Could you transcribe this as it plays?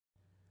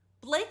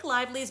Blake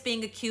Lively is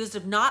being accused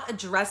of not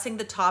addressing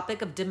the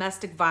topic of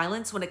domestic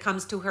violence when it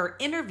comes to her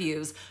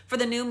interviews for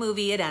the new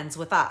movie It Ends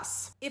With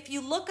Us. If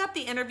you look up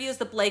the interviews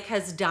that Blake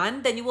has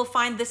done, then you will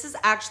find this is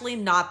actually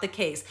not the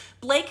case.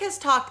 Blake has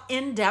talked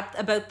in depth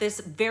about this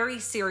very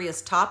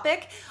serious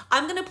topic.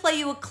 I'm going to play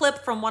you a clip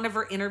from one of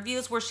her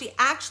interviews where she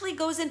actually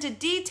goes into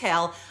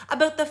detail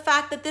about the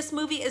fact that this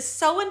movie is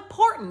so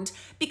important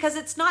because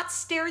it's not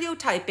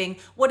stereotyping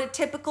what a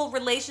typical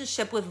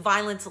relationship with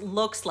violence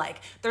looks like.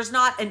 There's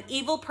not an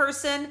evil person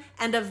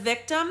and a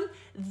victim.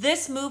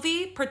 This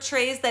movie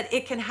portrays that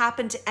it can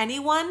happen to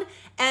anyone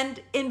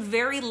and in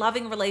very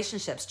loving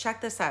relationships.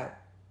 Check this out.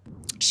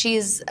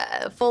 She's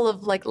full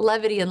of like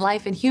levity and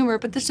life and humor,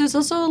 but this is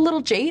also a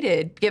little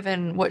jaded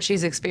given what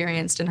she's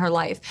experienced in her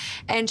life.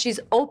 And she's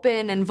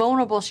open and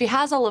vulnerable. She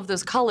has all of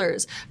those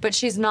colors, but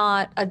she's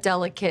not a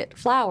delicate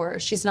flower.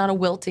 She's not a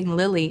wilting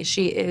lily.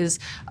 She is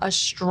a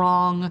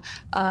strong,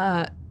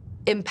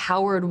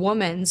 empowered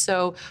woman.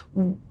 So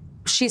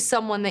she's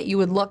someone that you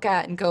would look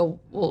at and go,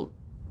 well,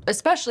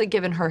 especially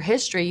given her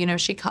history, you know,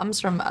 she comes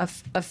from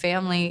a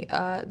family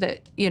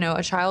that, you know,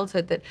 a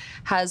childhood that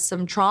has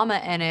some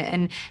trauma in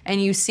it.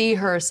 And you see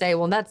her say,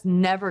 well, that's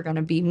never going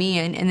to be me.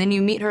 And then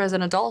you meet her as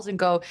an adult and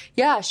go,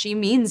 yeah, she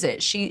means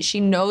it. She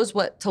knows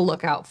what to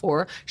look out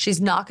for. She's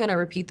not going to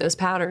repeat those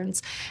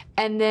patterns.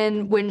 And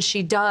then when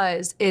she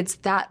does, it's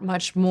that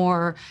much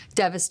more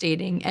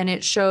devastating. And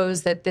it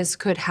shows that this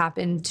could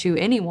happen to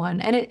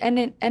anyone. And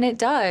it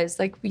does.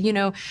 Like, you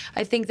know,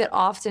 I think that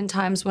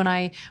oftentimes when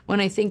I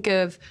think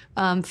of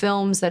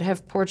films that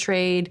have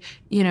portrayed,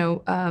 you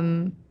know,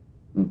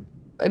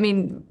 I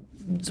mean,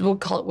 we'll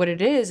call it what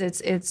it is.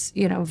 It's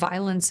you know,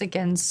 violence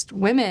against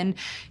women.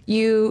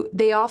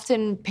 They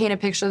often paint a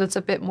picture that's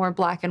a bit more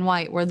black and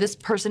white, where this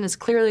person is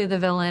clearly the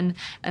villain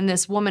and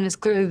this woman is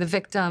clearly the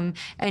victim,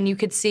 and you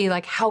could see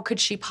like, how could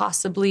she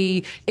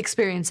possibly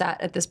experience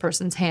that at this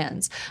person's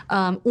hands?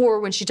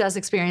 Or when she does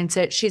experience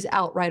it, she's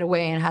out right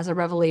away and has a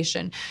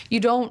revelation. You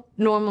don't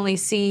normally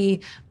see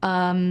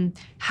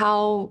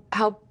how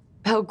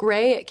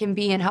gray it can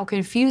be and how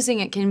confusing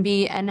it can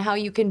be, and how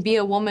you can be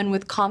a woman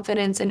with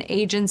confidence and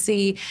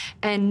agency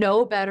and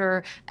know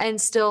better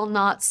and still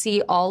not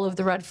see all of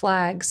the red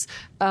flags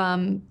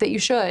that you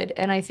should.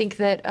 And I think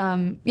that,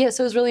 yeah,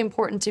 so it was really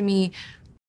important to me